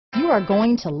are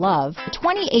going to love the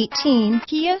 2018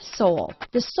 Kia Soul.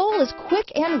 The Soul is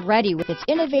quick and ready with its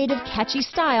innovative, catchy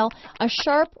style, a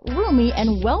sharp, roomy,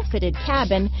 and well-fitted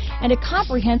cabin, and a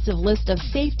comprehensive list of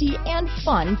safety and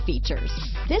fun features.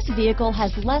 This vehicle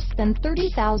has less than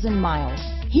 30,000 miles.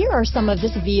 Here are some of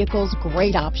this vehicle's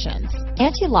great options: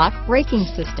 anti-lock braking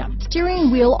system,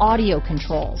 steering wheel audio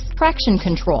controls, traction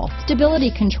control,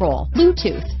 stability control,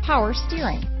 Bluetooth, power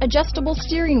steering, adjustable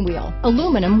steering wheel,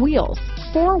 aluminum wheels,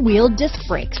 four-wheel disc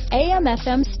brakes,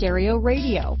 AM/FM stereo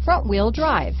radio, front-wheel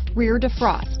drive, rear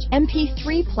defrost,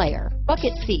 MP3 player,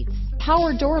 bucket seats,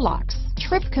 power door locks,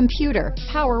 trip computer,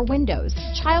 power windows,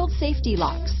 child safety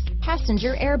locks,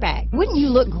 passenger airbag. Wouldn't you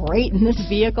look great in this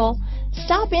vehicle?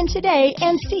 Stop in today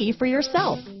and see for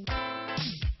yourself.